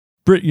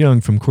Britt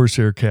Young from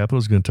Corsair Capital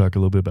is going to talk a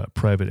little bit about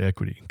private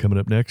equity. Coming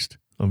up next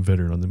on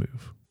Veteran on the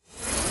Move.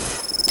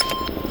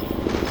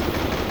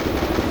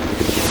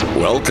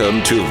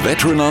 Welcome to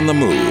Veteran on the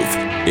Move.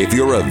 If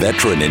you're a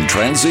veteran in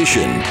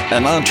transition,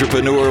 an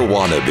entrepreneur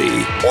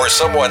wannabe, or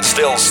someone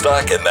still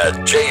stuck in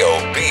that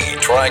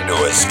JOB trying to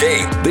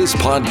escape, this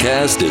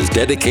podcast is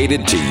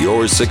dedicated to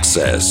your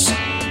success.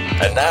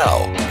 And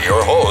now,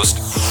 your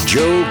host,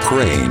 Joe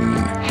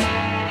Crane.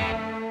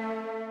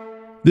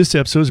 This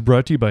episode is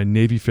brought to you by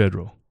Navy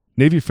Federal.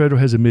 Navy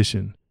Federal has a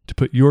mission to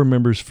put your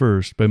members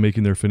first by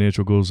making their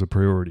financial goals a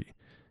priority.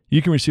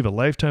 You can receive a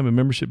lifetime of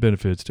membership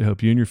benefits to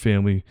help you and your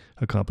family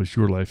accomplish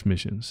your life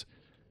missions.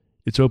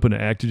 It's open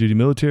to active duty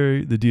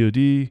military, the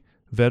DoD,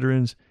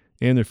 veterans,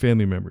 and their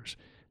family members.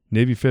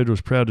 Navy Federal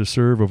is proud to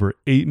serve over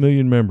 8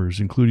 million members,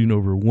 including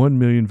over 1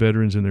 million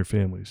veterans and their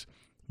families.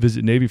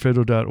 Visit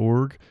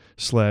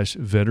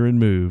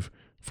NavyFederal.org/veteranmove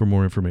for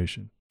more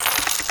information.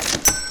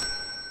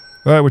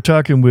 All right, we're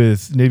talking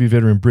with Navy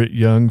veteran Britt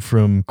Young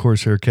from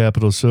Corsair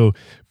Capital. So,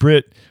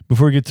 Britt,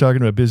 before we get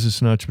talking about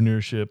business and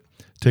entrepreneurship,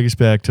 take us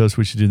back. Tell us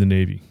what you did in the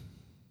Navy.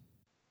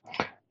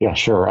 Yeah,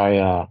 sure.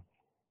 I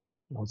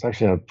was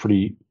actually in a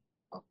pretty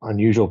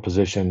unusual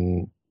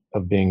position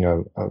of being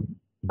a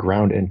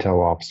ground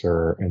intel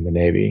officer in the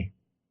Navy,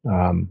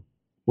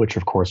 which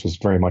of course was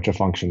very much a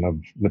function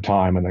of the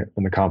time and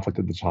the conflict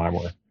at the time,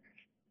 where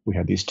we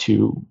had these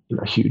two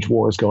huge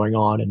wars going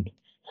on, and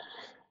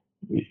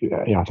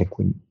I think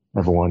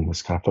everyone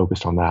was kind of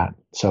focused on that.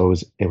 So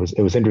it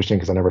was interesting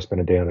because I never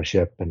spent a day on a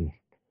ship and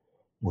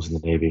was in the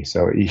Navy.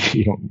 So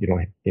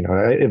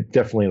it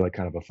definitely like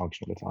kind of a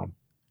function of the time.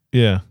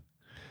 Yeah.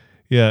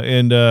 Yeah.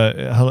 And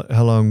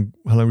how long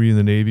were you in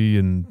the Navy?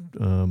 And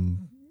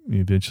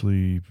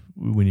eventually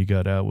when you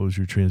got out, what was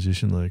your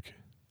transition like?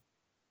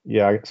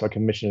 Yeah. So I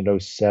commissioned in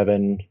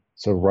 2007.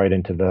 So right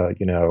into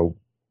the,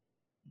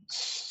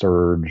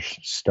 surge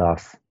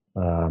stuff,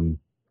 kind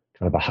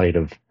of the height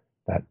of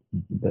that,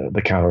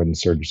 the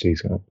counterinsurgency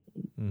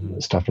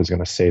stuff is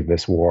going to save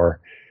this war.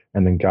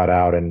 And then got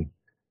out in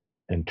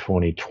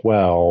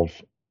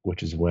 2012,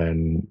 which is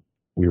when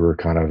we were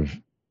kind of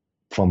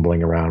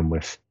fumbling around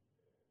with,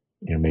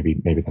 maybe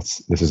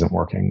this isn't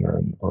working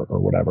or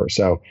whatever.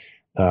 So,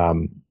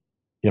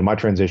 my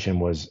transition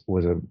was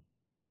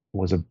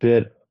a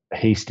bit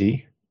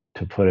hasty,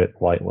 to put it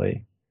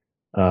lightly.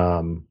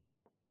 I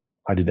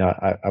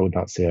would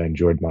not say I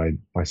enjoyed my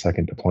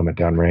second deployment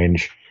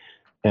downrange,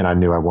 and I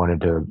knew I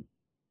wanted to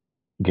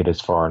get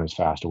as far and as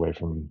fast away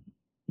from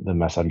the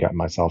mess I'd gotten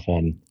myself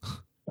in.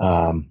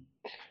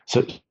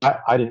 So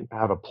I didn't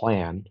have a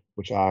plan,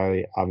 which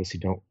I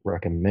obviously don't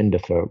recommend to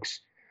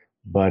folks,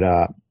 but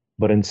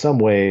in some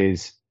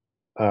ways,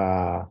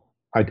 I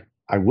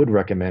would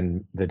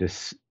recommend the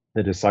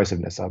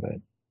decisiveness of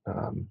it.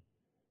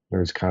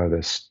 There's kind of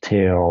this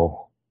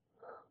tale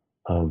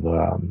of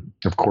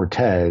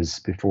Cortez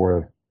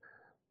before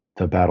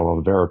the Battle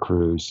of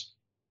Veracruz.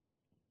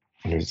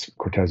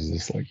 Cortez is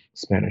this like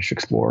Spanish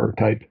explorer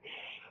type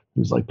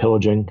who's like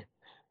pillaging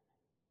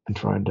and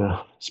trying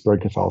to spread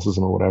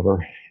Catholicism or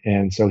whatever.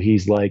 And so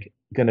he's like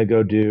going to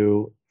go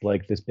do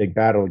like this big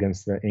battle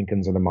against the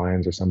Incans or the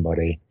Mayans or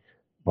somebody,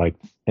 like,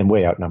 and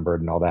way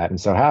outnumbered and all that.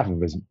 And so half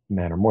of his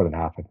men, or more than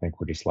half, I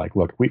think, were just like,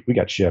 look, we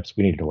got ships.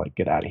 We need to like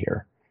get out of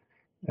here.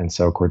 And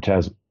so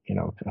Cortez,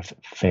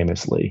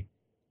 famously,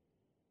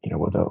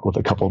 with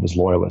a couple of his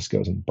loyalists,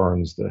 goes and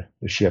burns the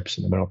ships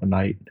in the middle of the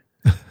night.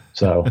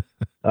 So,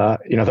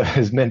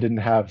 his men didn't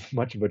have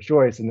much of a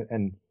choice.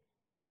 And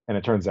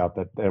it turns out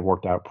that it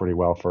worked out pretty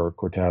well for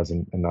Cortez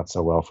and not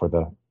so well for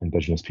the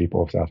indigenous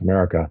people of South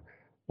America.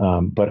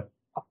 But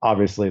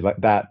obviously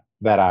that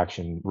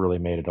action really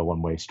made it a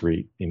one-way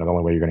street. The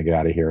only way you're going to get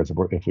out of here is if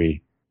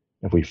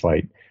we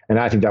fight. And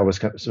I think that was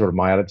sort of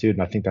my attitude.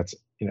 And I think that's,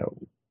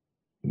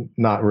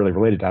 not really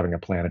related to having a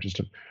plan. It's just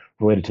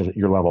related to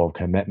your level of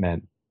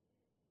commitment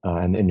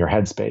and in your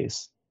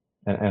headspace.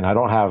 And I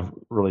don't have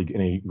really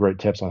any great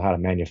tips on how to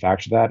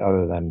manufacture that,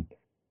 other than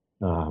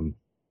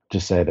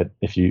just say that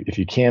if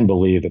you can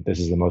believe that this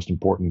is the most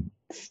important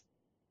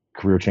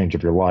career change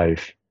of your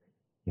life,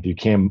 if you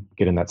can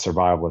get in that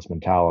survivalist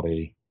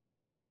mentality,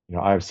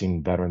 I've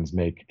seen veterans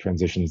make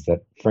transitions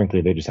that frankly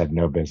they just had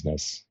no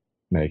business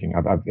making.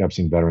 I've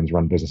seen veterans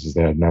run businesses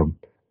they had no.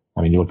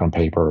 I mean, you look on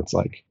paper, it's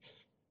like,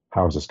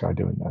 how is this guy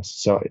doing this?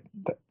 So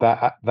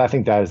I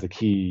think that is the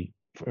key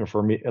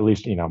for me, at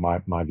least.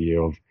 My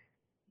view of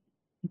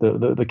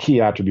the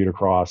key attribute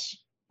across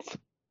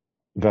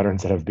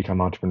veterans that have become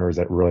entrepreneurs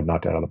that really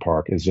knocked it out of the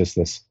park is just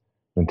this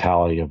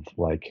mentality of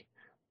like,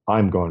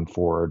 I'm going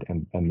forward,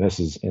 and this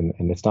is, and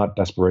it's not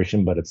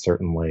desperation, but it's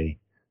certainly,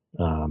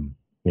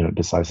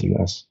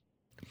 decisiveness.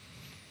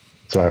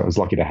 So I was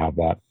lucky to have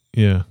that.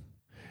 Yeah.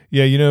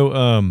 Yeah.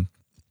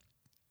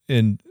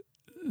 And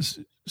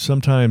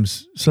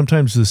sometimes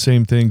the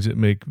same things that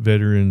make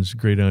veterans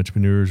great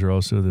entrepreneurs are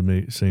also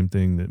the same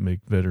thing that make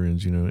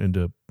veterans, end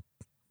up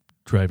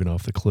driving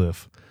off the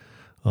cliff.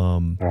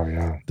 Oh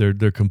yeah.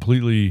 They're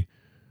completely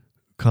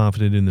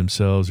confident in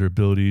themselves, their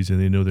abilities, and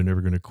they know they're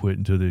never going to quit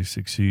until they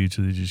succeed.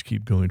 So they just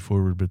keep going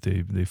forward, but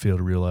they fail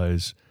to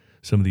realize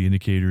some of the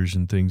indicators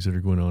and things that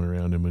are going on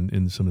around them,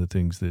 and some of the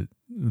things that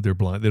they're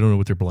blind. They don't know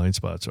what their blind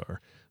spots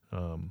are.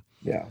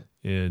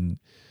 And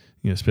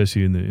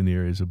especially in the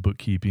areas of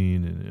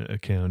bookkeeping and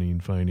accounting,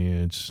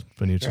 finance,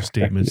 financial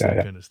statements,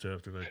 kind of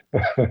stuff. They're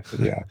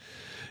like,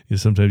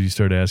 sometimes you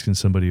start asking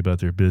somebody about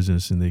their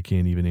business and they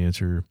can't even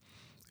answer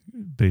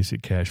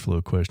basic cash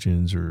flow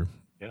questions or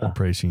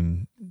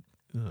pricing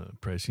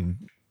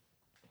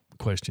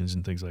questions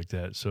and things like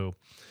that. So,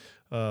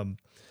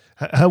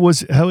 how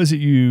is it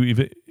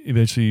you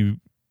eventually,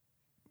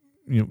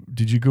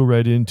 did you go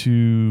right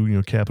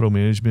into, capital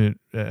management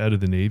out of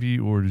the Navy,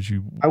 or did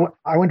you?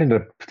 I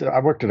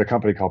worked at a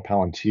company called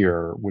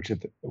Palantir, which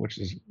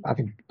is, I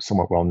think,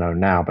 somewhat well known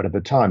now, but at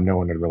the time, no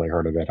one had really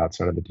heard of it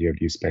outside of the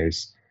DoD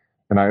space.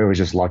 And I was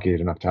just lucky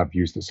enough to have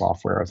used the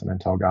software as an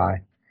Intel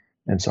guy.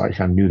 And so I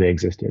kind of knew they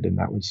existed, and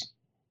that was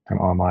kind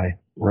of on my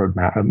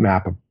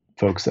map of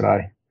folks that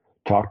I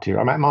talked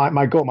to.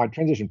 My goal, my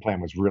transition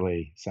plan was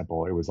really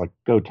simple. It was like,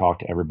 go talk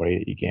to everybody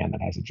that you can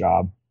that has a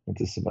job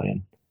that's a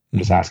civilian.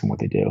 Just ask them what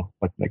they do,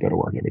 like they go to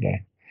work every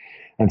day.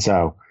 And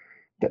so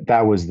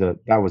that was the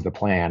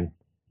plan,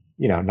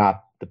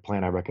 not the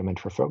plan I recommend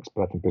for folks,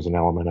 but I think there's an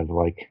element of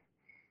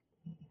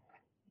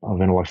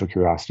intellectual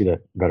curiosity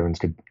that veterans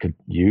could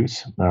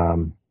use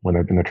when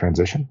they're in the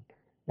transition.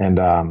 And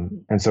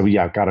so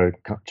I got a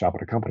job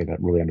at a company that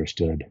really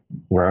understood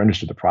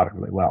the product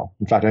really well.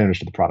 In fact, I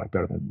understood the product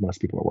better than most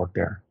people that work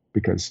there,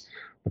 because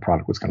the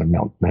product was kind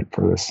of meant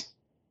for this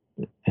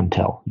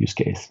Intel use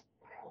case.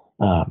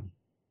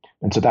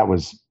 And so that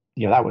was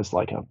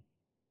like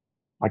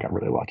I got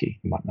really lucky.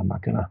 I'm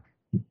not going to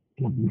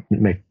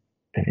make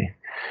any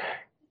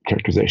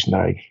characterization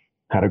that I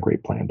had a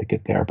great plan to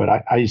get there. But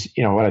I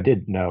what I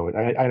did know,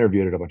 I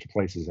interviewed at a bunch of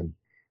places, and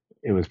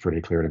it was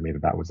pretty clear to me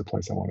that was the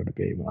place I wanted to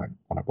be when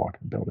I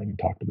walked in the building and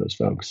talked to those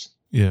folks.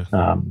 Yeah.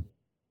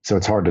 So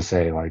it's hard to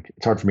say,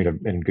 it's hard for me to,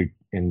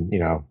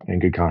 in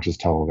good conscience,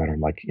 tell a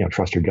veteran,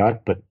 trust your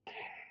gut. But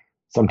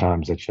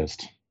sometimes it's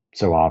just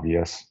so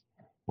obvious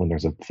when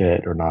there's a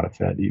fit or not a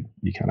fit. You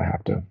kind of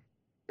have to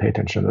pay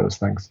attention to those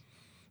things.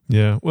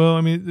 Yeah. Well,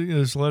 I mean,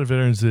 there's a lot of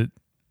veterans that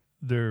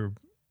they're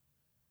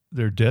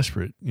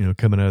desperate,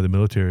 coming out of the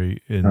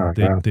military,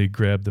 and they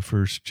grab the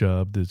first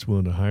job that's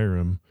willing to hire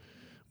them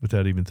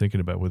without even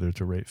thinking about whether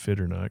it's a right fit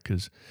or not.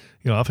 Because,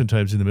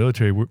 oftentimes in the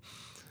military,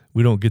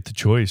 we don't get the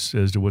choice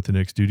as to what the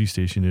next duty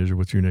station is or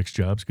what your next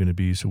job's going to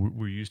be. So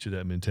we're used to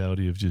that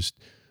mentality of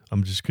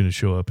I'm just going to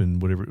show up,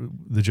 and whatever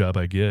the job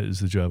I get is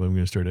the job I'm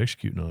going to start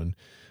executing on.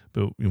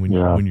 But when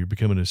you're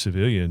becoming a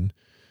civilian,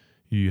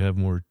 you have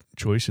more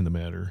choice in the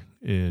matter,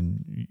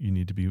 and you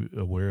need to be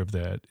aware of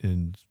that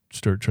and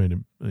start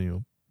trying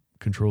to,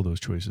 control those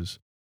choices.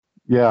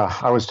 Yeah,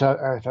 I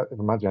thought it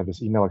reminds me, I had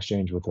this email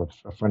exchange with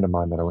a friend of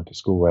mine that I went to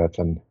school with,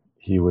 and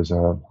he was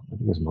a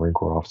Marine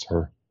Corps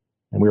officer,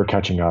 and we were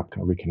catching up,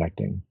 kind of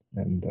reconnecting,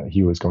 and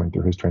he was going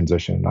through his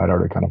transition. I'd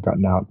already kind of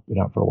been out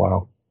for a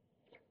while,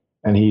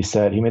 and he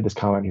made this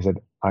comment. He said,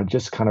 "I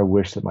just kind of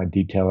wish that my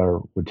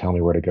detailer would tell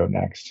me where to go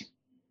next."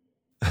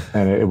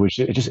 And it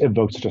just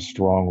evoked such a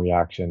strong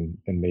reaction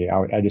in me.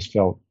 I just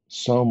felt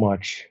so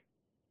much,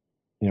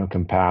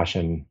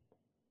 compassion,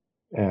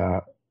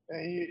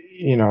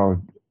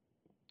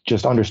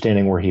 just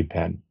understanding where he'd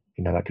been,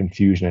 that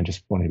confusion, and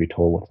just wanting to be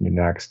told what to do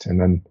next.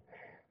 And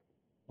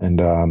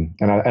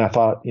I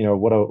thought,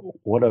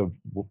 what a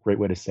great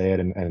way to say it,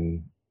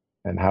 and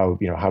how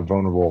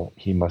vulnerable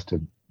he must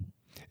have.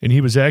 And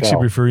he was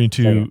actually referring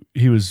to,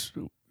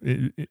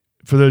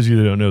 for those of you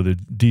that don't know, the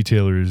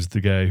detailer is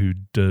the guy who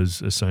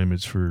does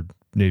assignments for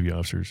Navy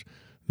officers,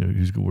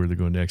 who's where they're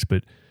going next.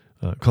 But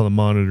call him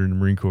monitor in the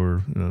Marine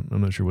Corps.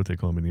 I'm not sure what they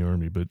call him in the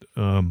Army, but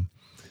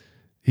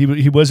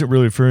he wasn't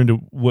really referring to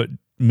what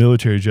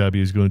military job he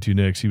was going to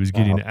next. He was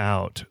getting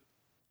out.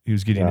 He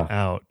was getting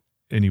out,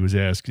 and he was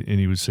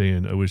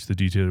saying, "I wish the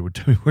detailer would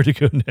tell me where to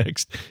go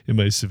next in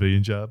my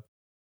civilian job."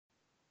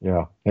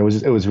 Yeah, it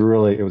was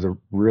a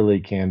really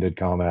candid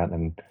comment,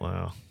 and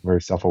wow,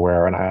 very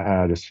self-aware. And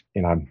I just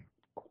I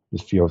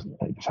just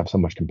have so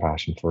much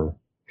compassion for,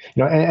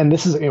 and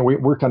this is,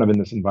 we're kind of in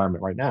this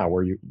environment right now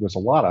where there's a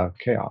lot of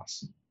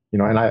chaos,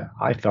 and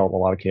I felt a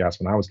lot of chaos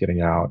when I was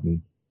getting out,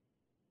 and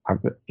I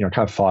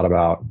kind of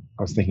I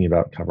was thinking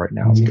about kind of right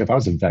now, I was like, if I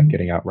was a vet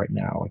getting out right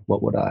now, like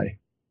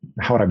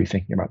how would I be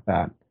thinking about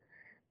that?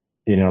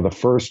 One of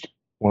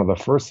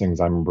the first things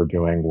I remember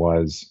doing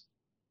was,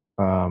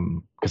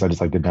 because I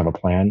just didn't have a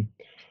plan.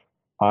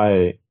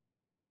 I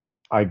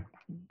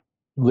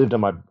lived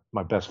on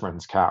my best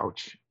friend's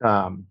couch,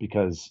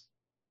 because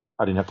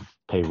I didn't have to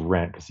pay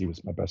rent because he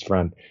was my best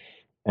friend,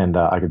 and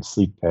I could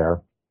sleep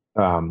there,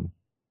 and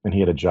he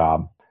had a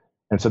job.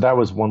 And so that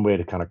was one way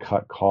to kind of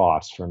cut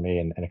costs for me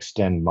and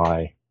extend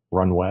my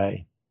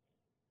runway.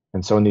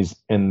 And so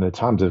in the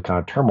times of kind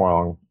of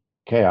turmoil and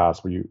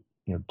chaos, where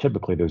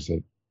typically there's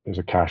a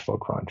cash flow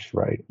crunch,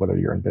 right? Whether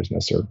you're in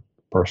business or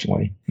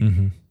personally.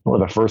 Mm-hmm.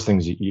 One of the first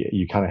things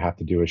you kind of have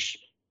to do is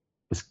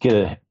is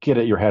get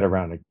your head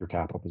around your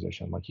capital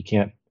position. Like you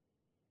can't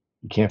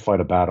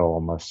fight a battle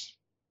unless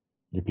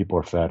your people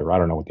are fed, or I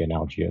don't know what the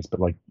analogy is,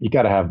 but like you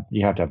have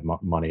to have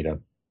money to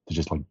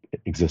just like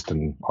exist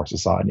in our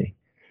society.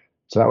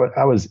 So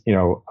that was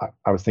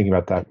I was thinking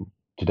about that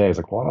today. I was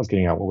like, well, when I was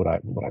getting out,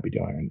 what would I be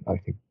doing? And I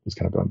think it was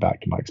kind of going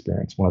back to my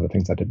experience. One of the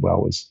things I did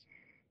well was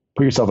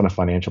put yourself in a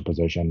financial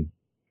position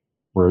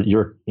where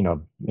you're,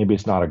 maybe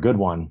it's not a good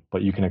one,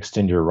 but you can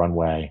extend your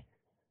runway.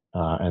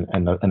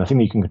 And the thing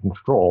that you can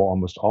control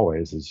almost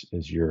always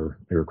is your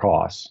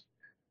costs.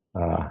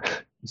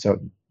 So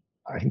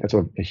I think that's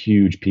a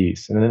huge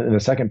piece. And then the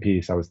second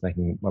piece I was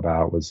thinking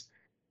about was,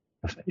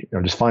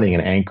 just finding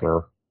an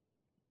anchor,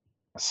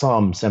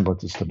 some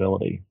semblance of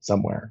stability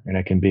somewhere. And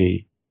it can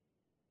be,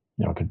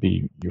 it could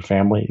be your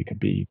family, it could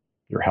be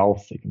your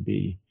health, it can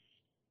be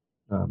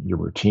your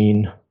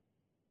routine,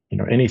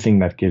 anything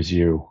that gives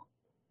you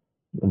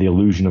the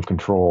illusion of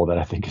control that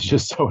I think is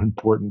just so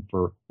important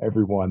for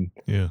everyone.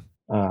 Yeah.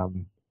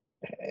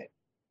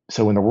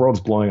 So when the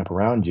world's blowing up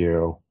around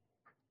you,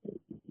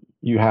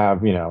 you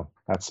have,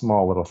 that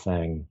small little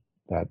thing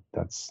that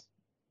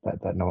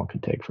no one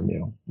can take from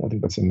you. I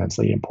think that's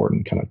immensely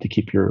important, kind of to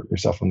keep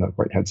yourself in the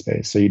right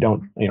headspace. So you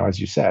don't, as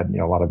you said,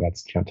 a lot of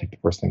that's kind of take the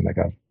first thing that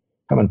got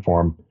coming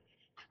for them.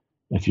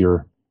 If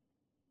you're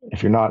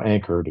not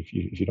anchored, if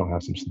you don't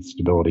have some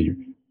stability,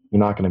 you're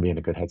not going to be in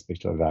a good headspace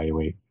to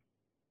evaluate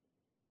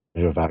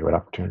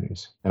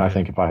opportunities. And I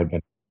think if I had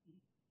been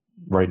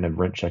writing a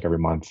rent check every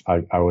month,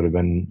 I would have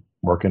been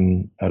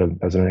working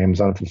as an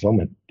Amazon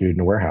fulfillment dude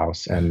in a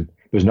warehouse. And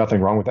there's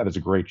nothing wrong with that. It's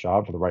a great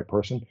job for the right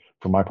person.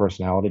 For my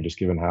personality, just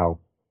given how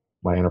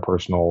my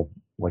interpersonal,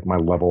 like my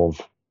level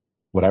of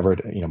whatever,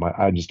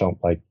 I just don't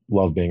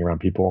love being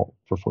around people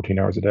for 14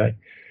 hours a day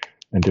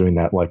and doing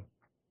that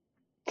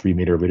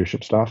 3-meter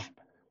leadership stuff.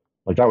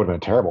 Like that would have been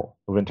terrible.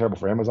 It would have been terrible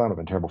for Amazon. It would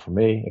have been terrible for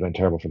me. It would have been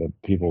terrible for the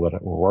people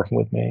that were working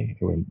with me.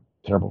 It would have been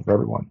terrible for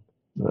everyone.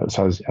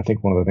 So I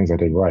think one of the things I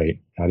did right,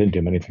 I didn't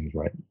do many things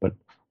right, but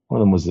one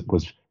of them was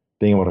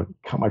being able to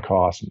cut my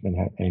costs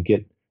and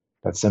get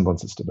that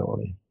semblance of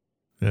stability.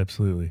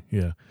 Absolutely.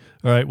 Yeah.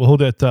 All right. Well,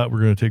 hold that thought.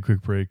 We're going to take a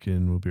quick break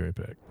and we'll be right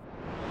back.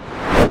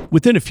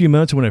 Within a few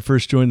months, when I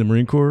first joined the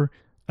Marine Corps,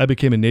 I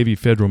became a Navy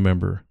Federal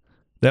member.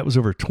 That was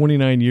over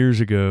 29 years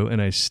ago, and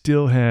I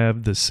still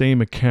have the same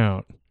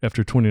account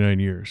after 29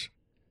 years.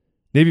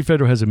 Navy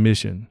Federal has a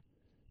mission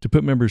to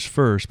put members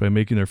first by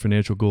making their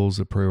financial goals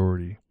a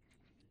priority.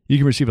 You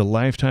can receive a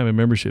lifetime of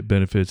membership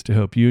benefits to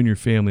help you and your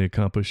family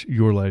accomplish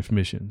your life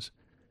missions.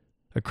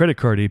 A credit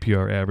card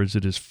APR average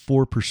that is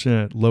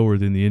 4% lower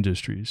than the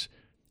industry's.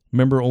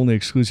 Member-only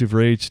exclusive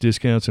rates,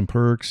 discounts, and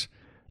perks.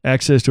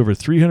 Access to over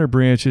 300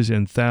 branches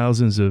and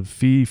thousands of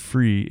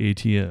fee-free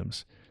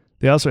ATMs.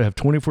 They also have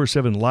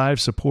 24/7 live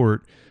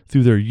support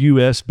through their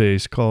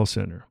U.S.-based call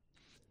center.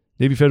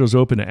 Navy Federal is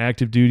open to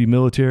active duty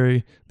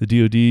military, the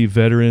DoD,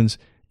 veterans,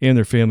 and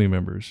their family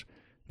members.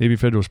 Navy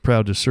Federal is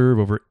proud to serve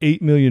over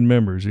 8 million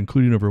members,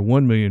 including over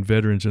 1 million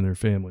veterans and their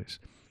families.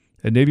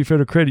 At Navy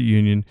Federal Credit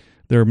Union,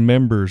 their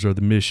members are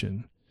the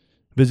mission.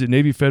 Visit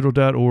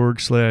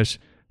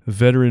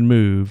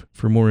NavyFederal.org/veteranmove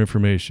for more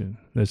information.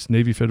 That's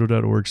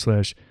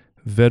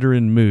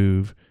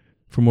NavyFederal.org/veteranmove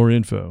for more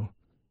info.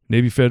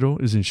 Navy Federal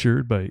is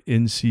insured by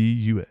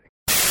NCUA.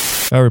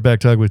 All right, we're back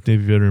talking with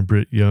Navy veteran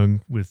Britt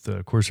Young with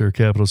Corsair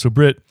Capital. So,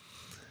 Britt,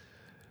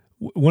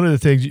 one of the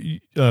things,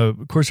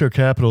 Corsair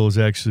Capital is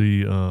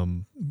actually a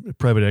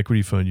private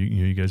equity fund.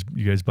 You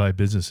guys buy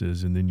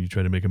businesses and then you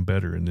try to make them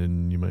better, and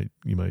then you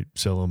might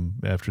sell them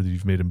after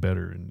you've made them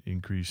better and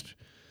increase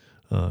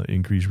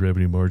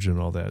revenue margin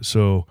and all that.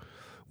 So,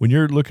 when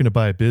you're looking to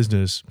buy a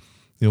business,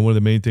 one of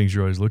the main things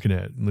you're always looking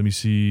at. Let me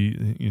see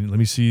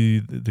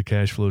the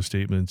cash flow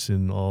statements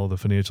and all the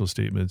financial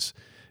statements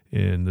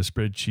and the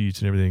spreadsheets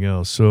and everything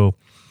else. So,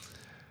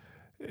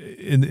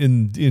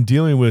 in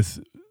dealing with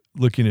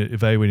looking at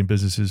evaluating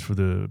businesses for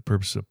the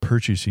purpose of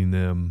purchasing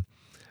them,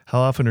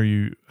 how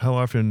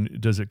often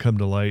does it come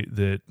to light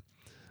that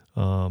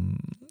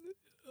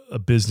a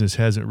business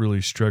hasn't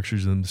really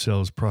structured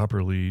themselves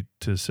properly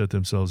to set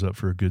themselves up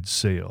for a good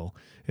sale?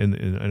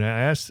 And I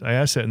asked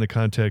that in the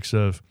context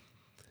of,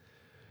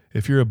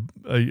 if you're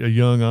a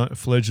young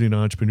fledgling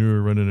entrepreneur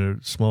running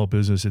a small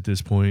business at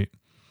this point,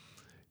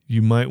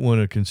 you might want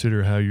to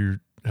consider how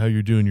you're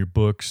doing your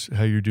books,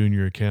 how you're doing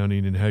your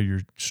accounting, and how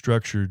you're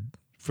structured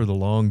for the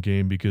long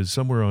game, because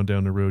somewhere on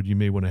down the road you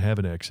may want to have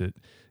an exit.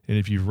 And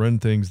if you run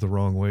things the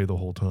wrong way the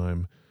whole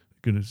time,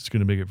 it's going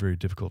to make it very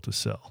difficult to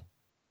sell.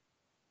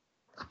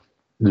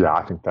 Yeah,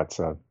 I think I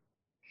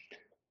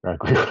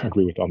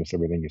agree with almost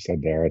everything you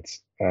said there.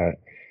 It's I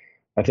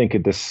think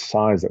at this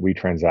size that we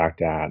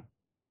transact at,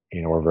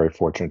 we're very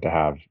fortunate to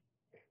have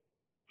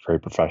very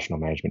professional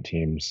management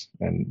teams,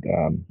 and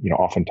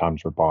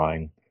oftentimes we're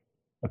buying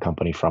a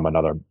company from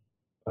another,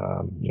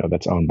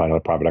 that's owned by another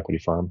private equity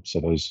firm. So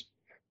those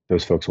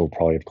folks will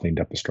probably have cleaned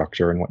up the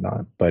structure and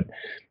whatnot. But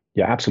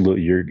yeah,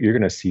 absolutely, you're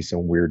going to see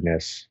some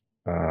weirdness,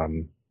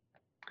 and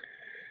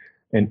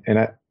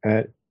I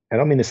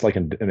don't mean this like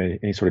in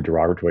any sort of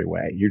derogatory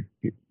way.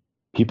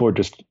 people are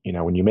just,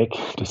 when you make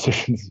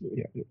decisions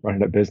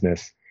running a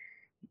business,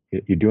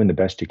 you're doing the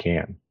best you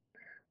can.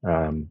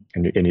 And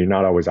you're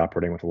not always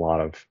operating with a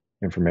lot of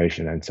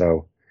information. And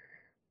so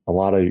a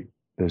lot of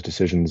those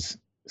decisions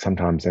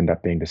sometimes end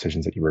up being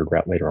decisions that you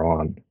regret later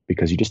on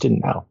because you just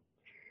didn't know.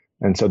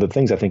 And so the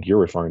things I think you're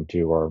referring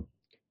to are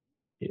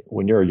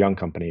when you're a young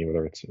company,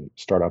 whether it's a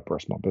startup or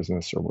a small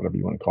business or whatever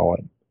you want to call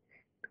it,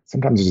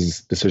 sometimes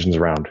there's decisions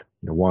around,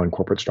 one,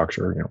 corporate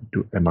structure.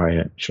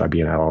 Should I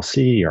be an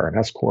LLC or an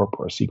S corp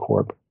or a C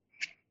corp?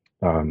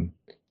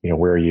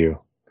 Where you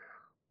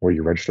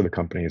register the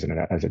company as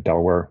a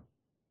Delaware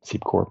C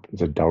corp,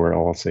 as a Delaware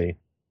LLC.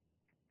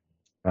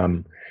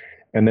 And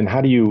then how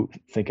do you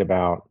think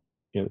about,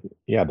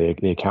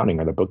 the accounting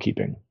or the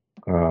bookkeeping?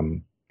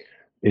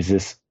 Is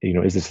this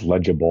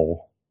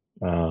legible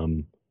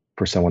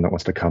for someone that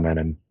wants to come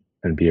in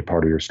and be a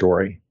part of your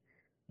story?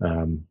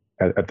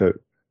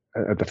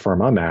 At the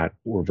firm I'm at,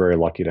 we're very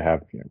lucky to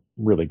have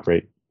really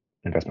great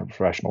investment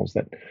professionals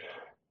that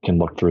can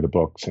look through the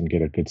books and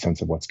get a good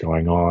sense of what's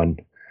going on,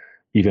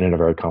 even in a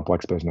very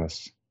complex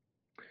business.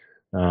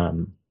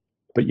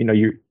 But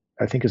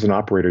I think as an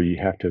operator, you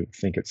have to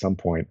think at some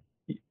point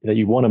that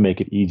you want to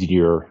make it easy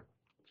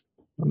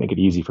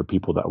for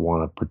people that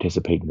want to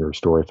participate in your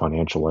story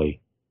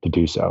financially to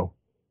do so.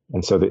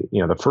 And so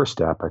the first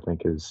step, I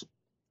think, is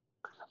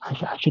I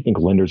actually think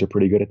lenders are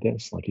pretty good at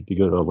this. Like if you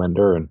go to a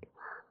lender and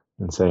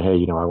say,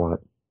 hey, I want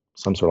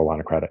some sort of line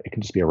of credit. It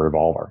can just be a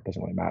revolver. It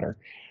doesn't really matter.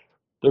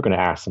 They're going to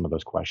ask some of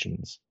those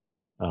questions.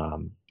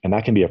 And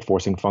that can be a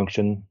forcing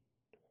function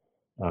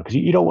because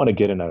you don't want to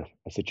get in a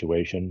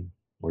situation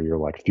where you're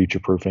like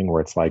future-proofing,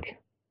 where it's like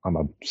I'm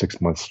a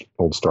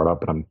 6-month-old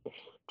startup and I'm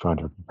trying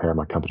to prepare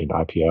my company to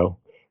IPO.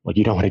 Like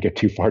you don't want to get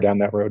too far down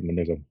that road. And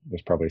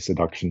there's probably a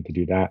seduction to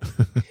do that.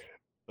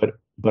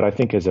 But I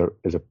think as a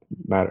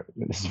matter,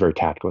 this is very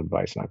tactical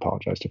advice, and I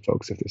apologize to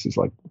folks if this is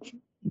like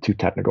too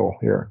technical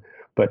here.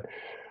 But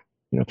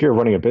if you're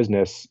running a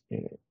business,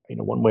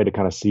 one way to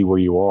kind of see where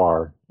you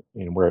are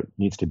and where it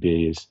needs to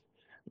be is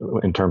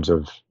in terms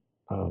of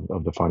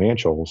the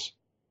financials,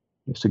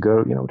 is to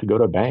go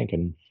to a bank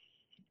and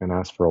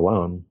ask for a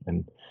loan.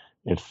 And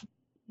if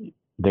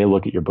they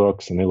look at your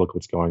books and they look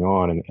what's going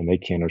on and they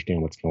can't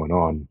understand what's going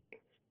on,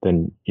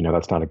 then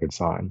that's not a good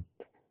sign.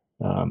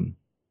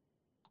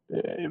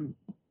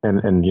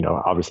 And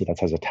obviously that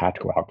has a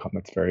tactical outcome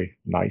that's very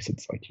nice.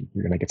 It's like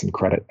you're going to get some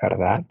credit out of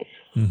that.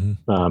 Mm-hmm.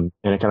 And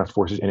it kind of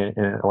forces and it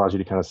allows you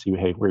to kind of see,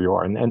 hey, where you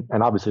are. And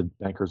obviously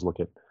bankers look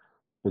at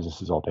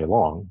businesses all day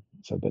long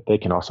so that they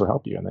can also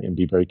help you and they can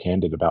be very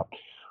candid about,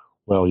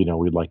 well,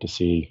 we'd like to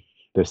see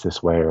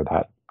this way or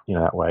that,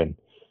 that way.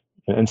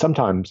 And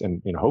sometimes,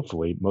 and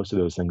hopefully most of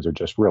those things are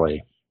just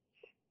really,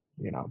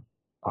 kind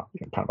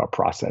of a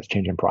process,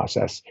 change in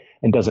process,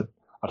 and doesn't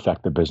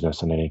affect the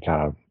business in any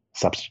kind of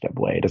substantive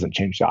way. It doesn't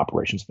change the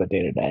operations of the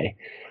day to day.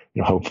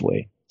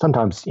 Hopefully,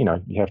 sometimes you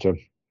have to.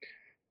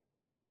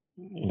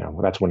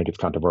 That's when it gets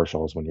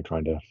controversial. Is when you're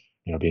trying to,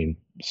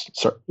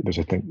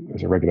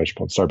 there's a regulation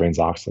called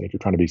Sarbanes-Oxley. If you're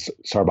trying to be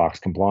Sarbox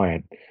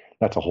compliant,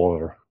 that's a whole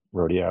other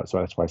rodeo. So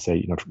that's why I say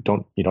you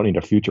don't need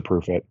to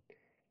future-proof it,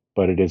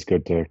 but it is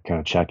good to kind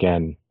of check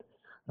in,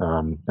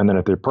 and then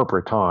at the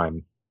appropriate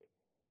time,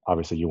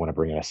 obviously you want to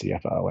bring in a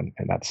CFO, and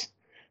that's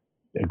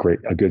a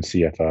good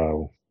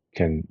CFO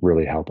can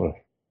really help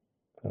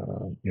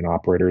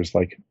operators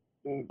like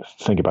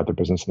think about their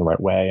business in the right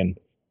way,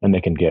 and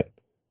they can get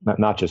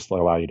not just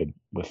allow you to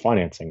with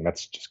financing,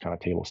 that's just kind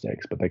of table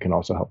stakes, but they can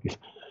also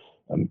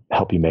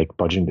help you make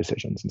budgeting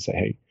decisions and say,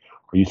 hey,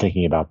 are you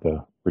thinking about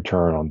the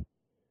return on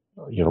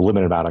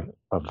limited amount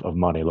of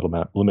money,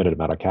 limited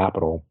amount of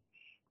capital?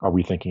 Are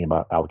we thinking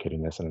about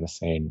allocating this in an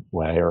insane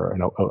way or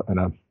in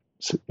a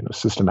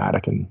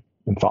systematic and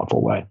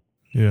thoughtful way?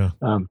 Yeah.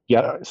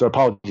 So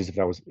apologies if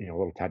that was a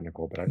little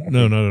technical, but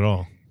no, not at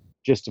all.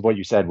 Just what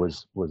you said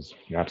was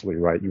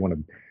absolutely right. You want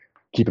to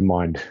keep in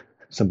mind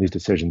some of these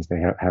decisions, they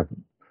have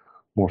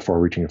more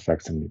far-reaching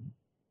effects than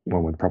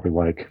one would probably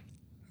like.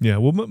 Yeah,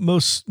 well,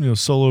 most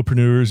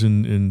solopreneurs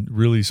and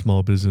really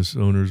small business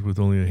owners with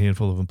only a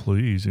handful of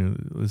employees.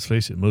 Let's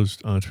face it,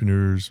 most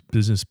entrepreneurs,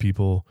 business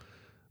people,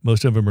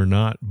 most of them are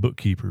not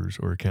bookkeepers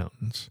or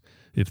accountants.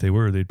 If they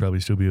were, they'd probably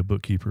still be a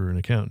bookkeeper or an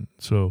accountant.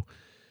 So,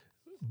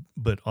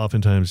 but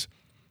oftentimes,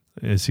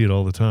 I see it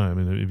all the time,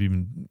 and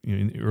even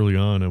early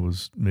on, I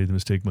made the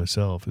mistake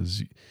myself.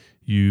 Is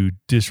you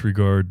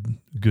disregard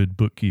good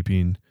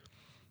bookkeeping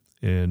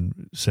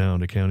and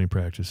sound accounting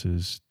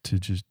practices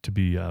to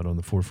be out on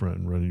the forefront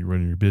and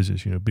running your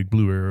business. Big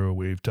blue arrow,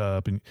 wave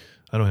top, and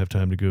I don't have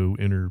time to go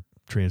enter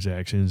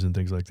transactions and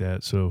things like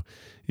that. So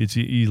it's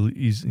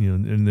easy,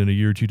 and then a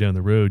year or two down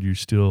the road, you're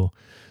still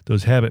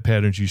those habit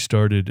patterns you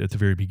started at the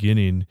very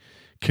beginning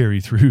carry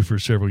through for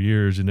several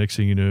years, and next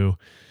thing you know,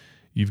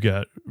 you've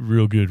got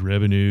real good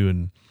revenue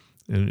and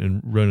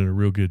running a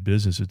real good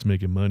business. It's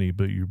making money,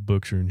 but your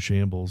books are in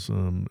shambles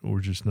or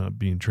just not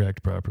being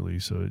tracked properly.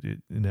 So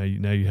now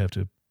you have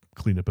to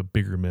clean up a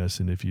bigger mess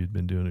than if you'd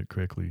been doing it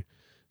correctly,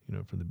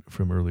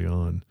 from early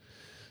on.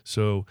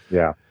 So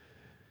yeah.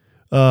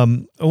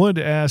 I wanted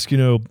to ask,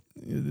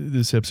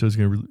 this episode is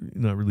going to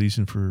not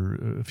releasing for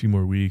a few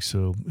more weeks,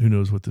 so who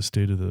knows what the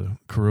state of the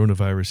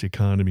coronavirus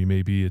economy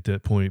may be at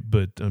that point,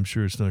 but I'm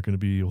sure it's not going to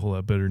be a whole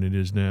lot better than it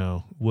is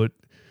now. What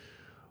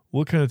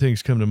kind of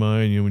things come to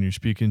mind, when you're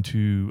speaking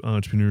to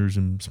entrepreneurs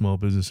and small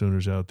business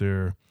owners out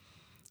there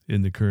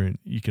in the current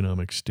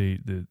economic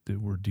state that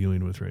we're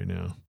dealing with right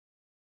now?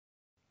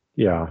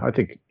 Yeah, I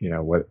think,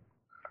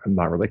 I'm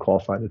not really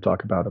qualified to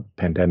talk about a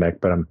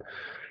pandemic, but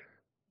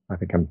I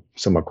think I'm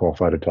somewhat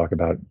qualified to talk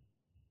about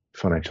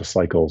financial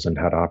cycles and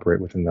how to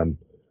operate within them.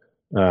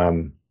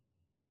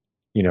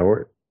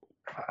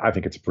 I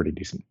think it's a pretty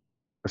decent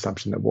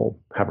assumption that we'll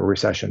have a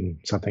recession,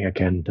 something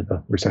akin to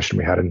the recession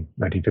we had in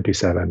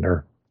 1957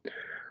 or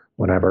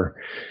whatever.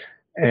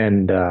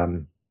 And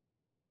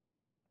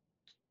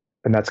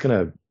that's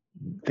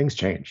things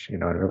change,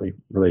 and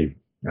really,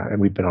 and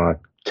we've been on a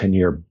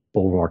 10-year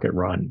bull market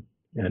run.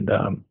 And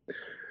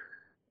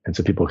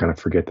so people kind of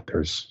forget that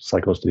there's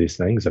cycles to these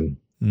things, and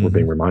we're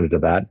being reminded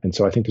of that. And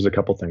so I think there's a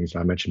couple things that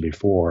I mentioned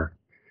before.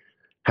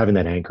 Having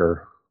that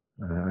anchor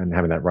and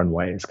having that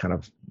runway is kind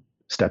of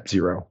step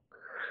zero.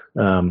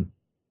 But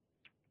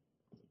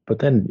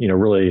then,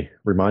 really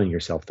reminding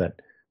yourself that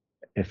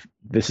if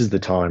this is the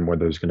time where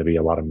there's going to be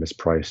a lot of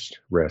mispriced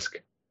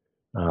risk,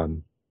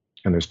 and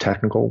there's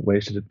technical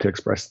ways to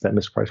express that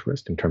mispriced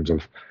risk in terms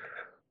of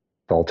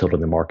volatility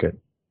in the market,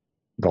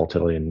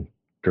 volatility in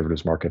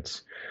derivatives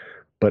markets.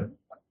 But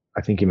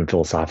I think even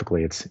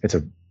philosophically, it's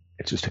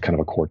just a kind of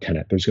a core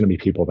tenet. There's going to be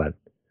people that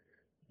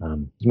there's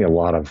going to be a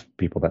lot of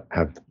people that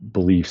have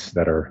beliefs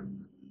that are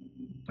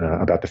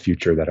about the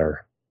future that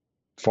are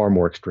far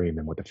more extreme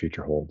than what the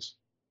future holds.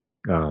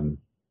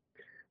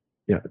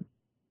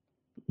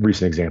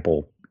 Recent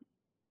example,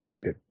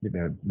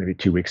 maybe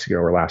 2 weeks ago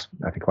or last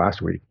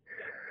week,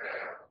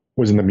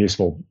 was in the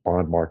municipal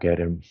bond market,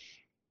 and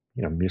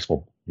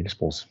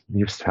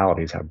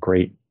municipalities have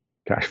great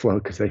cash flow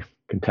because they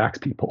can tax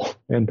people,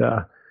 and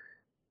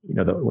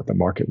what the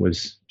market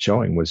was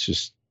showing was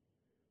just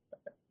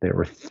they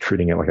were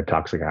treating it like a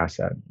toxic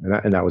asset,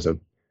 and that was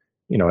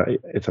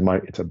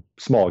it's a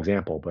small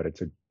example, but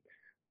it's a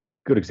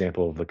good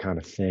example of the kind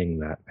of thing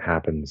that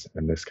happens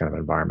in this kind of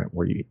environment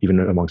where even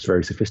amongst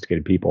very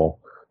sophisticated people,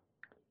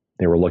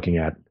 they were looking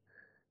at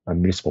a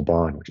municipal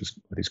bond, which is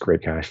these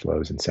great cash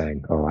flows, and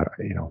saying, "Oh, I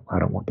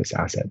don't want this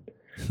asset,"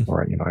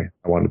 or I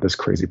wanted this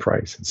crazy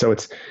price. And so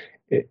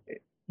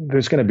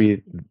there's going to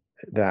be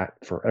that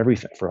for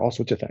everything, for all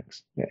sorts of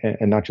things,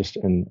 and not just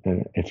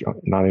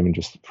not even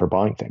just for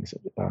buying things.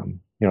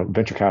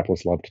 Venture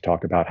capitalists love to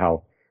talk about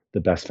how the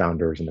best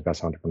founders and the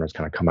best entrepreneurs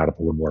kind of come out of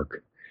the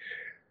woodwork,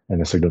 and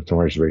the signal to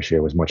noise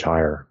ratio is much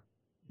higher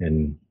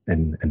in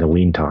the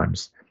lean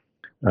times,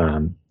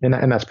 and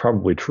that's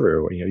probably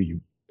true.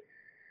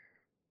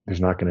 There's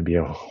not going to be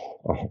a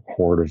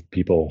horde of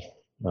people.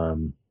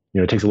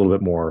 It takes a little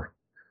bit more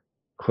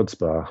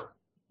chutzpah,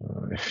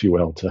 if you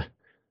will, to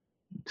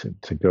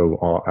go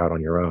all out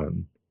on your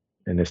own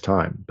in this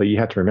time. But you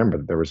have to remember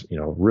that there was,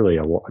 really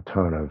a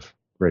ton of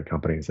great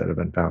companies that have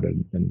been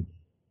founded in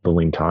the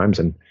lean times,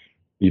 and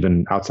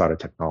even outside of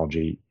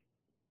technology.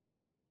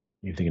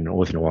 You think in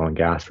lithium oil and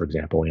gas, for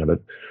example,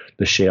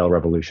 the shale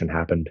revolution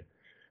happened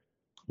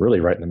really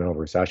right in the middle of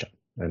a recession,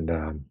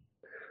 and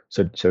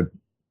so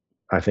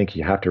I think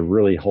you have to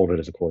really hold it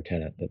as a core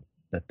tenet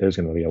that there's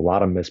going to be a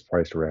lot of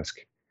mispriced risk,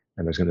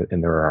 and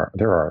there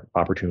are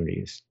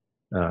opportunities,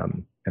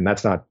 and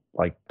that's not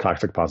like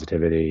toxic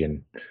positivity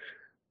and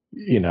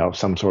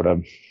some sort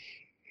of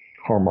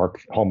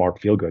hallmark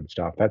feel good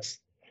stuff. That's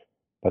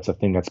a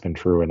thing that's been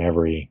true in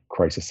every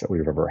crisis that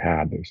we've ever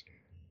had. There's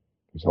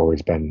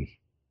always been.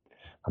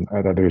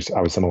 I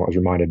was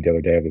reminded the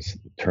other day of this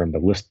term, the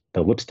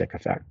lipstick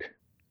effect,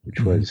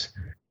 which was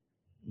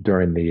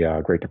during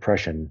the Great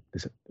Depression.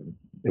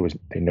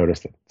 They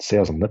noticed that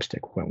sales of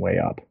lipstick went way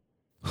up,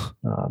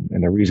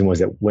 and the reason was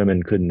that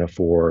women couldn't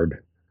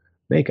afford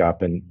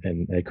makeup, and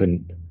they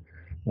couldn't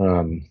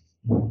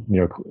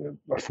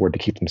afford to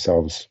keep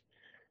themselves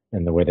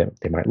in the way that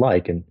they might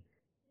like,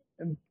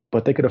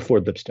 but they could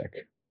afford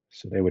lipstick,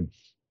 so they would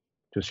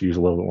just use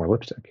a little bit more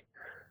lipstick.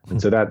 And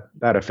so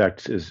that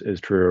effect is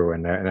true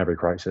in every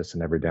crisis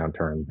and every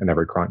downturn and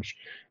every crunch.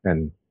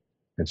 And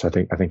so I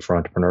think for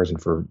entrepreneurs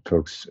and for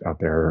folks out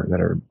there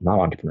that are not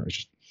entrepreneurs,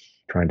 just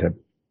trying to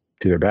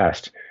do their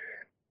best,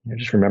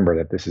 just remember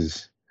that this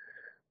is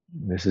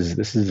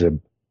a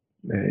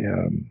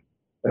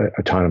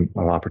time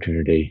of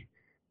opportunity.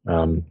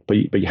 But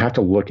you have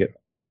to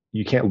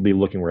you can't be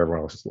looking where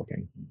everyone else is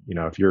looking.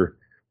 If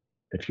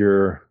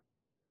you're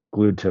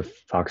glued to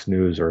Fox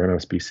News or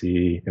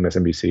MSNBC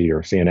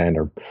or CNN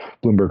or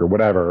Bloomberg or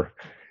whatever,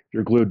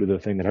 you're glued to the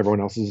thing that everyone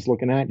else is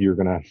looking at, you're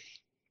going to,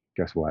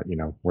 guess what?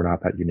 We're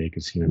not that unique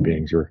as human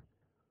beings. We're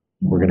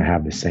going to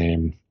have the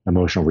same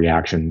emotional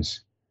reactions.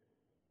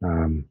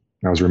 I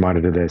was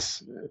reminded of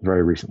this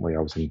very recently. I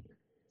was in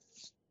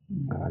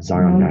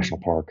Zion National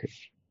Park,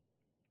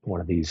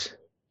 one of these,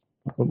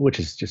 which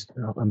is just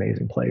an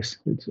amazing place.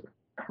 It's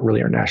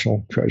really our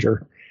national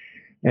treasure.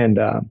 And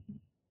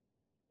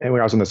when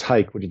I was on this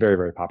hike, which is a very,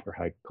 very popular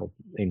hike called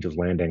Angel's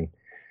Landing,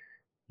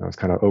 I was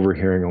kind of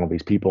overhearing all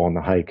these people on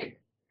the hike,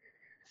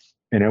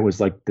 and it was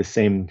like the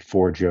same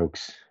four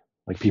jokes.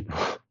 Like people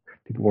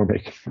were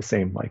making the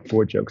same like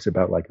four jokes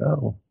about like,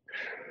 oh,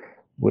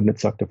 wouldn't it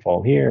suck to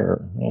fall here?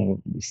 Or,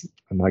 oh,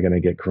 am I going to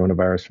get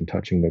coronavirus from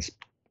touching this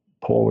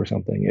pole or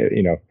something?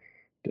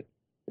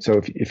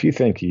 So if you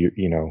think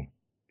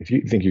if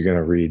you think you're going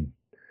to read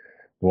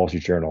the Wall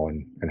Street Journal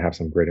and have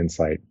some great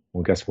insight,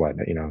 well, guess what?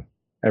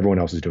 Everyone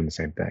else is doing the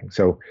same thing.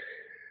 So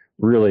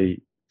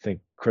really think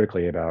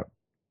critically about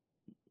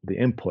the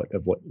input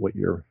of what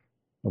you're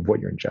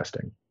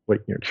ingesting.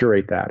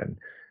 Curate that, and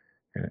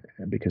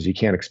because you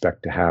can't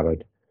expect to have a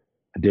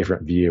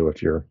different view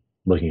if you're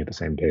looking at the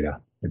same data.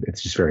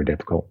 It's just very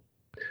difficult.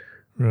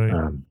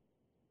 Right.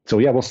 So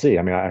yeah, we'll see.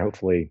 I mean,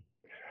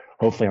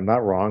 hopefully I'm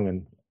not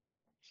wrong,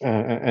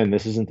 and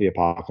this isn't the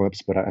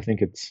apocalypse, but I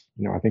think I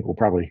think we'll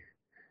probably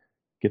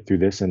get through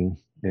this, and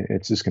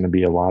it's just going to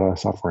be a lot of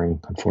suffering,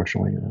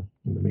 unfortunately, in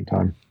the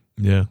meantime.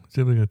 Yeah, it's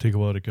definitely going to take a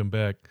while to come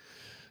back.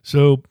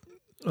 So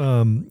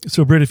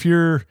Britt, if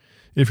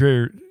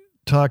you're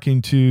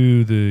talking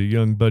to the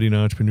young budding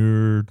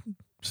entrepreneur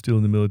still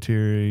in the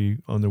military,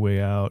 on their way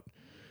out,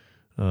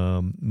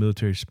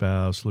 military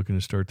spouse looking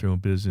to start their own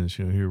business,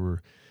 here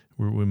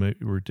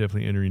we're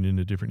definitely entering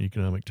into different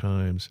economic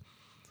times.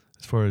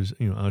 As far as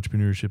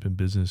entrepreneurship and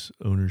business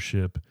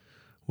ownership,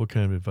 what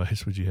kind of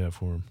advice would you have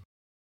for them?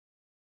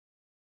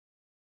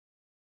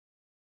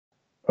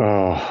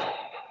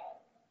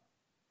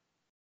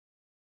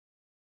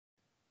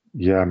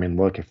 Yeah, I mean,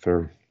 look, if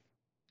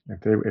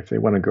they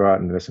want to go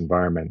out into this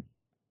environment,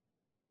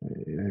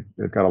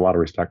 they've got a lot of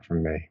respect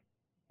from me.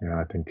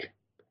 I think it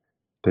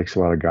takes a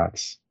lot of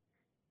guts.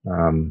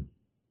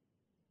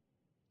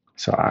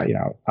 So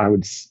I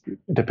would. It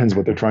depends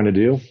what they're trying to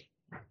do,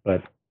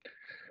 but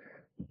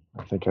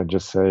I think I'd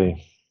just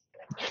say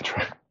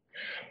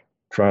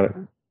try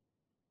to.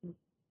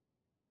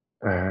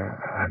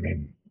 I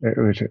mean, it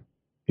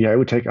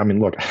would take. I mean,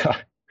 look,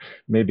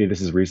 maybe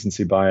this is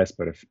recency bias,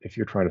 but if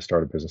you're trying to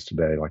start a business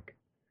today, like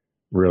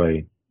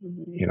really,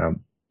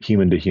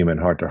 human to human,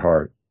 heart to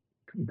heart,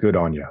 good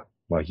on you.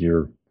 Like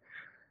you're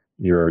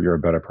a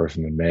better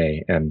person than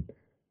me, and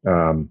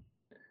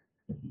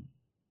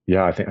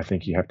I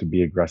think you have to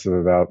be aggressive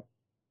about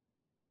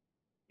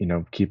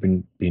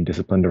being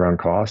disciplined around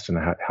cost, and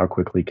how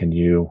quickly can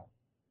you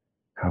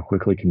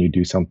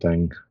do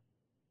something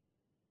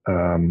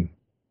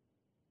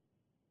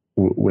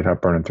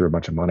without burning through a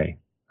bunch of money.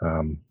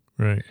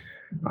 Right.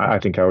 I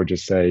think I would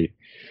just say,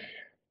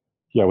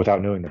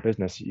 without knowing the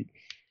business,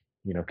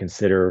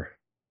 consider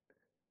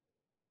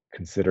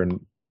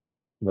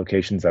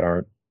locations that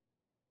aren't,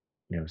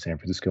 San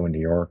Francisco and New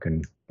York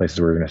and places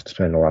where you're going to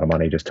spend a lot of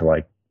money just to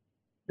like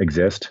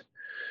exist.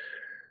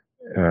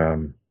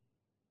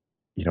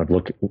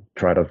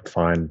 Try to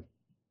find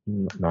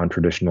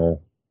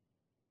non-traditional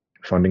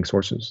funding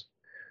sources.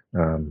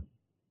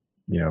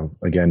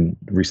 Again,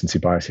 recency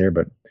bias here,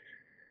 but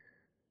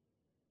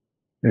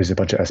there's a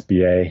bunch of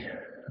SBA,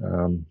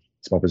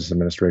 Small Business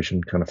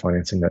Administration kind of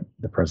financing that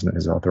the president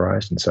has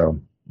authorized. And so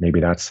maybe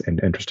that's an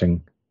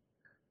interesting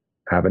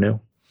avenue.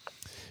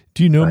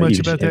 Do you know much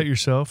about that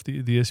yourself,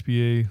 the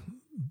SBA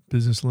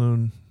business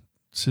loan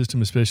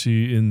system,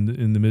 especially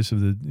in the midst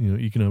of the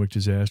economic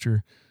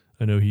disaster?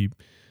 I know that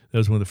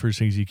was one of the first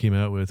things he came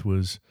out with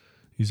was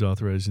he's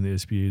authorizing the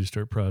SBA to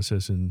start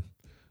processing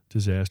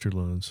disaster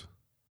loans.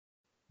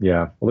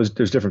 Yeah, well,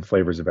 there's different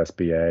flavors of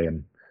SBA,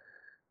 and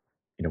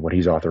what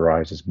he's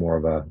authorized is more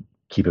of a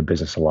keep a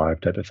business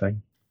alive type of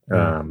thing.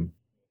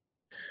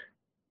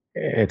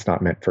 It's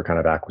not meant for kind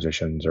of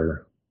acquisitions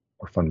or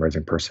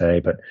fundraising per se,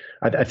 but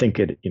I think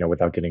it,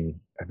 without getting,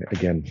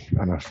 again,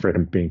 I'm afraid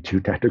I'm being too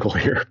technical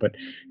here, but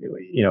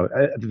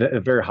at a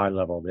very high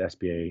level, the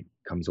SBA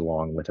comes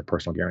along with a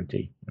personal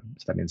guarantee.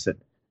 So that means that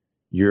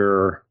you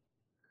are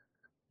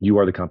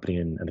the company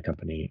and the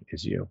company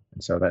is you.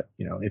 And so that,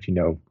 if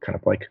kind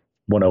of like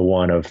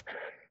 101 of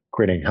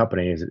creating a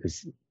company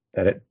is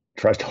that it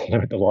tries to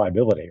limit the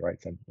liability,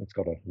 right? So it's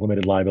called a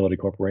limited liability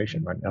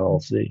corporation, right?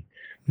 LLC.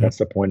 That's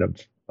the point of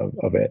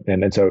it.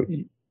 And so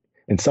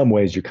in some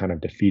ways you're kind of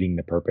defeating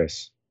the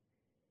purpose,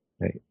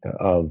 right,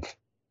 of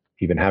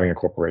even having a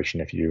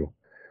corporation if you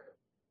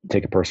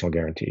take a personal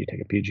guarantee,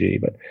 take a PG.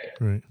 But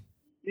right.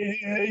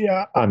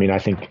 Yeah, I mean, I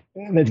think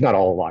it's not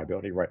all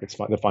liability, right? It's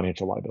the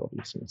financial liability.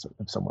 So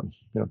if someone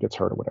gets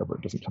hurt or whatever,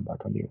 it doesn't come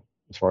back on you,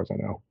 as far as I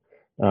know.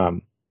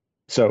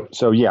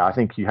 So yeah, I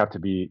think you have to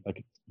be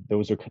like,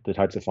 those are the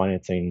types of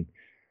financing,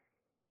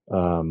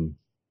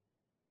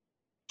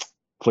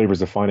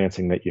 flavors of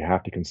financing that you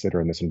have to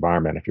consider in this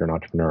environment if you're an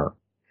entrepreneur.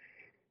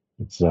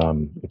 It's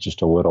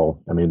just a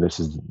little. I mean, it's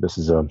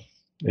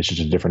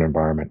just a different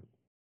environment.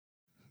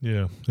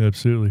 Yeah,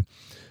 absolutely.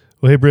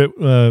 Well, hey, Britt,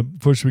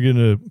 fortunately, we're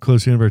getting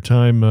close to the end of our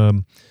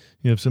time.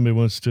 If somebody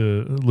wants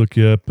to look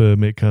you up,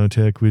 make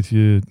contact with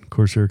you,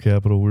 Corsair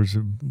Capital, where's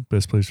the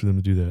best place for them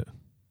to do that?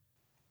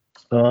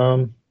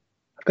 I've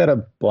got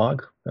a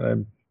blog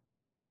that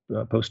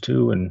I post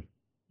to and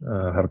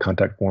have a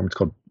contact form.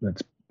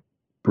 It's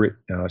Britt,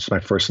 it's my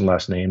first and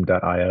last name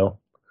 .io.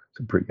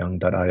 So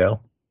BrittYoung.io.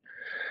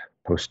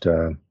 post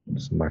some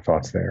of my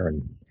thoughts there,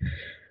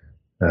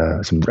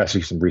 and some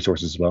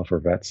resources as well for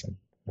vets.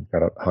 I've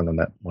got it hung on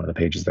that one of the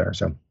pages there.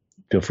 So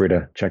feel free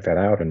to check that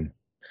out and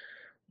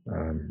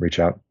reach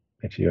out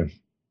if you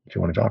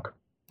want to talk.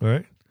 All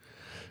right.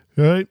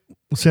 Well,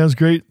 sounds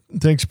great.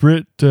 Thanks,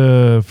 Britt,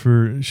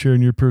 for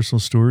sharing your personal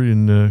story.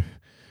 And,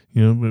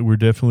 we're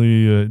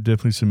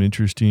definitely some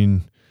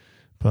interesting,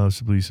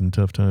 possibly some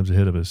tough times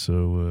ahead of us.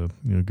 So,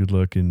 good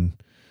luck in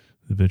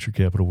the venture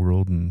capital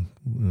world, and,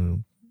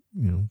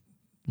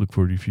 look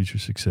forward to your future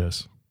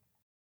success.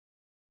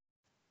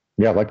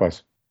 Yeah,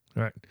 likewise.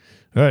 All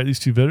right. These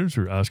two veterans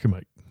are Oscar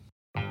Mike.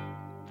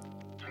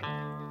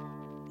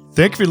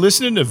 Thank you for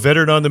listening to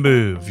Veteran on the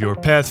Move, your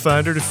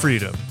pathfinder to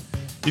freedom.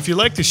 If you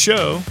like the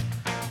show,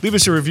 leave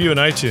us a review on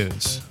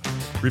iTunes.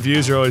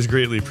 Reviews are always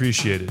greatly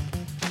appreciated.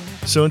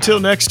 So until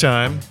next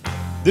time,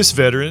 this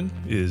veteran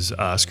is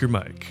Oscar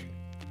Mike.